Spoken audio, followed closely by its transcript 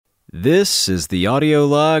This is the audio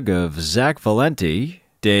log of Zach Valenti,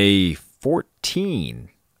 day 14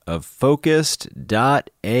 of Focused.af.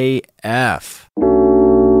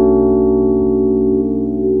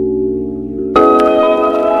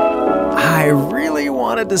 I really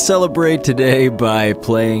wanted to celebrate today by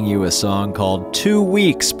playing you a song called 2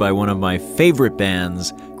 Weeks by one of my favorite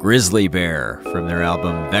bands, Grizzly Bear, from their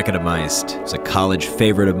album Weggedemeist. It's a college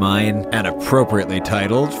favorite of mine and appropriately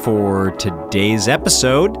titled for today's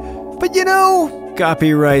episode. But you know,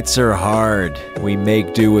 copyrights are hard. We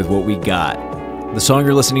make do with what we got. The song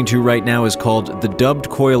you're listening to right now is called The Dubbed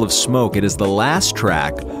Coil of Smoke. It is the last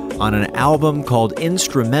track on an album called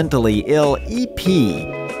Instrumentally Ill EP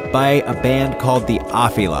by a band called the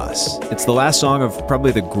Afilas. It's the last song of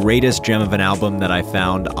probably the greatest gem of an album that I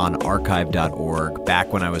found on archive.org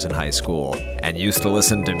back when I was in high school and used to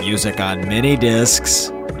listen to music on mini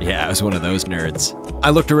discs. Yeah, I was one of those nerds. I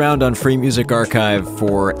looked around on Free Music Archive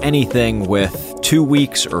for anything with 2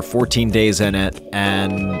 weeks or 14 days in it,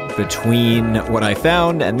 and between what I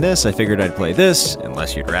found and this, I figured I'd play this,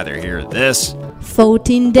 unless you'd rather hear this.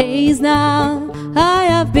 14 days now, I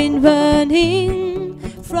have been burning.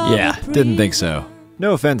 Yeah, didn't think so.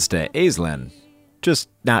 No offense to Aislinn, just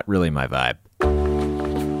not really my vibe.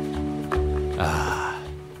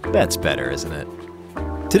 That's better, isn't it?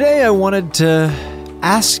 Today I wanted to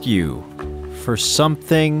ask you for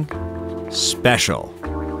something special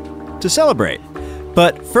to celebrate.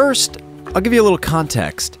 But first, I'll give you a little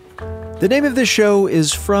context. The name of this show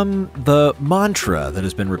is from the mantra that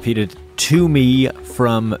has been repeated to me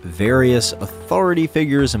from various authority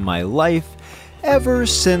figures in my life ever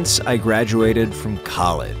since I graduated from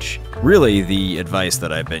college. Really, the advice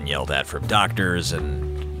that I've been yelled at from doctors and,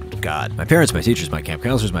 God, my parents, my teachers, my camp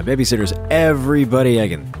counselors, my babysitters, everybody I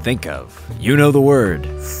can think of. You know the word.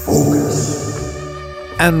 Focus.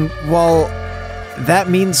 And while that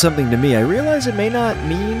means something to me, I realize it may not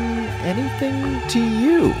mean anything to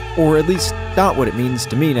you, or at least not what it means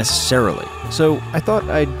to me necessarily. So I thought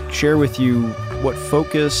I'd share with you what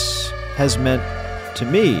focus has meant to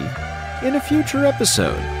me in a future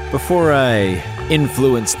episode. Before I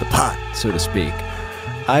influence the pot, so to speak,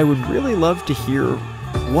 I would really love to hear,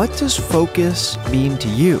 what does focus mean to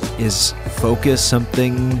you? Is focus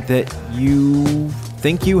something that you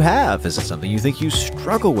think you have? Is it something you think you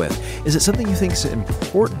struggle with? Is it something you think is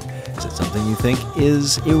important? Is it something you think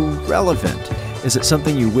is irrelevant? Is it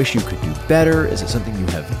something you wish you could do better? Is it something you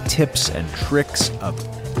have tips and tricks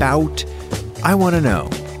about? I want to know,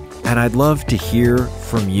 and I'd love to hear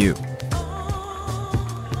from you.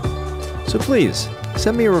 So please,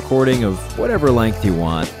 send me a recording of whatever length you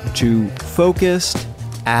want to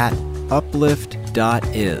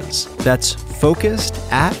focused@uplift.is. That's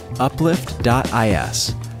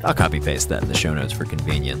focused@uplift.is. I'll copy-paste that in the show notes for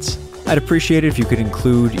convenience. I'd appreciate it if you could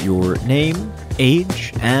include your name,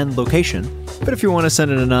 age, and location. But if you want to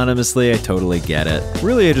send it anonymously, I totally get it.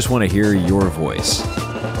 Really, I just want to hear your voice.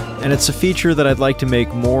 And it's a feature that I'd like to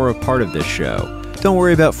make more a part of this show. Don't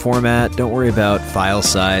worry about format, don't worry about file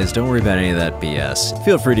size, don't worry about any of that BS.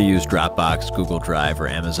 Feel free to use Dropbox, Google Drive, or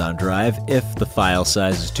Amazon Drive if the file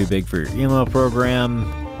size is too big for your email program.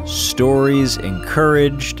 Stories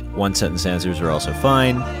encouraged. One-sentence answers are also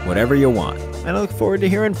fine. Whatever you want. And I look forward to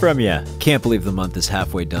hearing from you. Can't believe the month is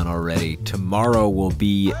halfway done already. Tomorrow will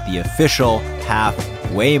be the official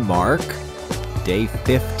halfway mark. Day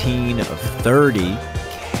 15 of 30.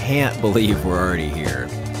 Can't believe we're already here.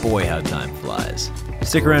 Boy, how time flies.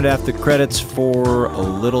 Stick around after credits for a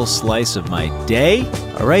little slice of my day.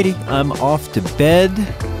 Alrighty, I'm off to bed.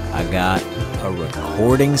 I got a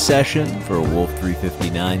recording session for Wolf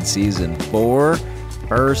 359 Season 4.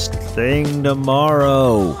 First thing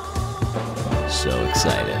tomorrow. So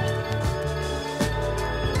excited.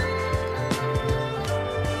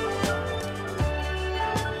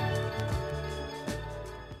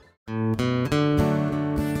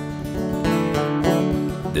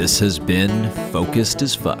 This has been Focused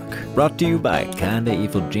as Fuck, brought to you by Kinda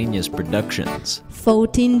Evil Genius Productions.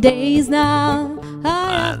 14 days now,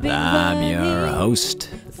 And I'm your host,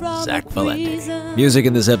 Zach Valenti. Music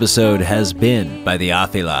in this episode has been by the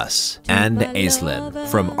Afilas and Aislinn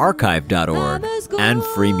from archive.org and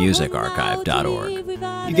freemusicarchive.org.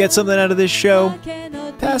 You get something out of this show?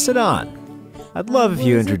 Pass it on. I'd love if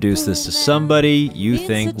you introduced this to somebody you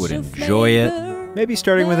think would enjoy it. Maybe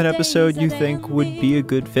starting with an episode you think would be a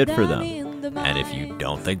good fit for them. And if you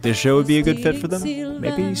don't think this show would be a good fit for them,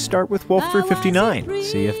 maybe start with Wolf 359.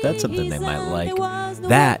 See if that's something they might like.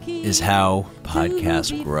 That is how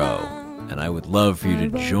podcasts grow. And I would love for you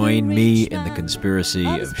to join me in the conspiracy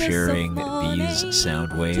of sharing these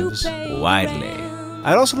sound waves widely.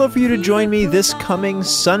 I'd also love for you to join me this coming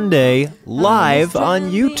Sunday live on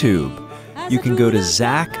YouTube. You can go to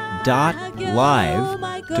zach.live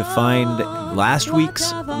to find last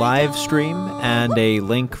week's live stream and a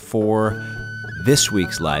link for this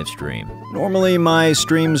week's live stream. Normally my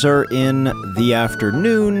streams are in the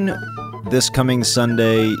afternoon. This coming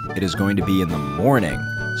Sunday, it is going to be in the morning,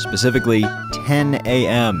 specifically 10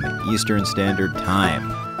 a.m. Eastern Standard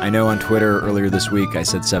Time. I know on Twitter earlier this week I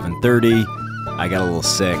said 7:30. I got a little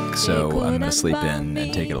sick, so I'm going to sleep in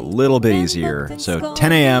and take it a little bit easier. So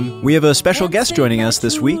 10 a.m. We have a special guest joining us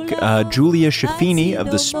this week, Julia Schifini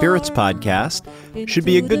of the Spirits Podcast. Should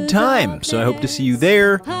be a good time, so I hope to see you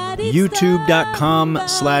there.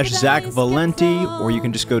 YouTube.com/Zach Valenti, or you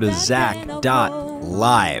can just go to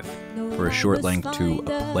zach.live for a short link to a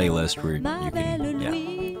playlist where you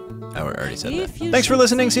can, I already said that. Thanks for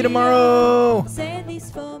listening. See you tomorrow.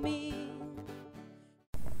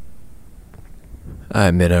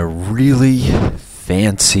 I'm in a really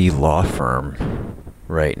fancy law firm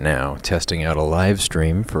right now, testing out a live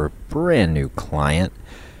stream for a brand new client.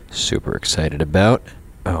 Super excited about.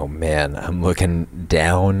 Oh man, I'm looking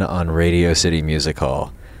down on Radio City Music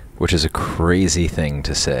Hall, which is a crazy thing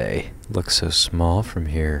to say. Looks so small from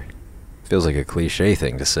here. Feels like a cliche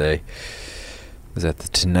thing to say. Was that The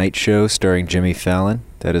Tonight Show starring Jimmy Fallon?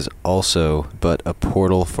 That is also but a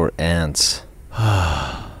portal for ants.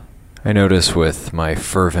 I notice with my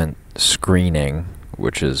fervent screening,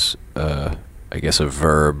 which is, I guess a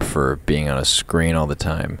verb for being on a screen all the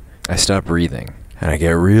time, I stop breathing, and I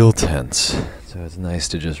get real tense. So it's nice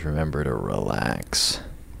to just remember to relax.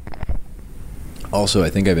 Also, I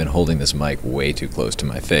think I've been holding this mic way too close to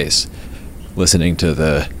my face. Listening to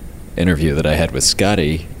the interview that I had with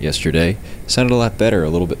Scotty yesterday sounded a lot better a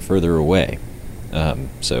little bit further away.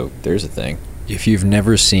 So there's a thing. If you've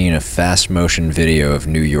never seen a fast motion video of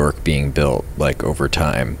New York being built, like over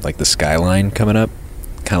time, like the skyline coming up,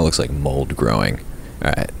 kind of looks like mold growing.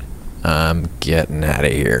 Alright, I'm getting out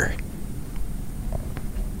of here.